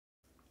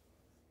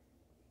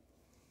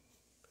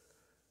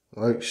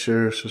Like,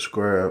 share,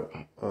 subscribe.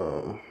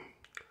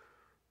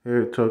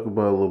 Here to talk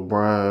about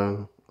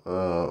LeBron,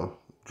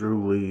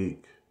 Drew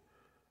League,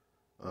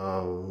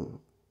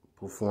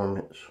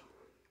 performance.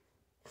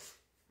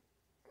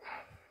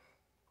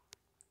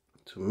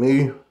 To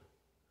me,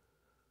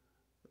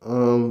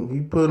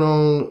 he put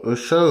on a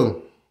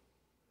show.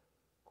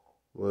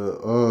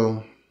 But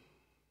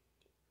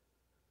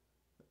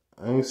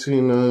I ain't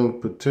seen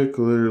nothing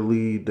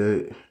particularly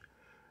that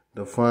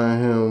define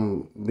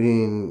him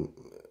being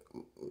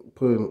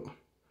put.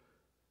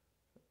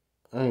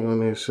 I ain't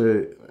gonna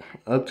say.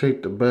 I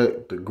take the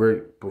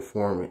great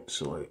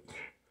performance. Like,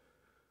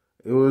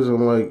 it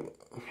wasn't like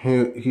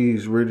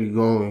he's really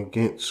going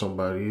against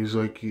somebody. It's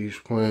like he's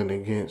playing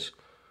against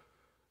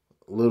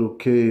little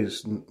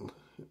kids,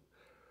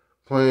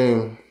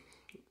 playing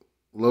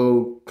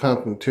low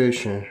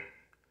competition.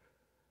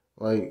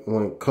 Like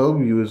when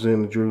Kobe was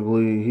in the Drew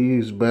League,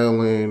 he's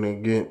battling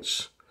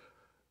against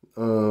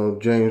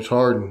James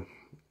Harden.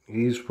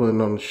 He's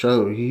putting on the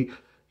show. He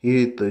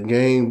hit the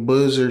game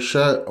buzzer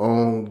shot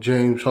on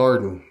James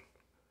Harden.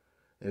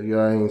 If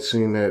y'all ain't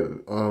seen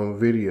that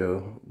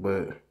video,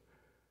 but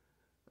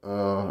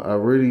I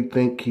really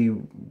think he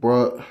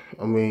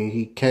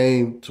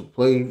came to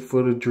play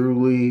for the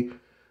Drew League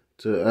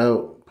to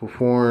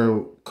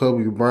outperform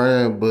Kobe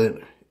Bryant, but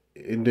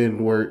it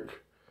didn't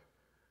work.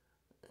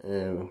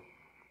 And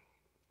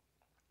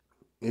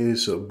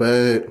it's a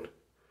bad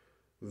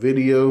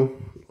video.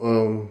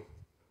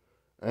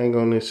 I ain't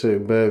gonna say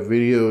bad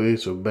video.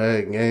 It's a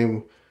bad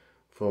game.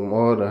 From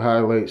all the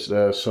highlights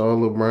that I saw,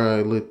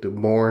 LeBron looked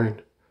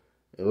boring.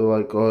 It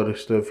looked like all the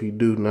stuff he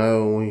do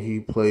now when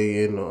he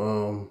play in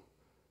the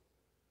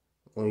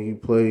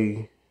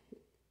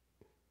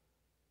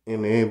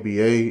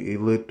NBA.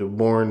 It looked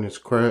boring as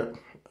crap.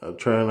 I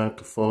try not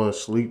to fall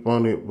asleep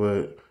on it,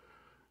 but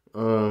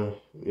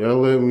y'all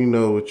let me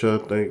know what y'all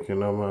think,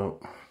 and I'm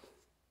out.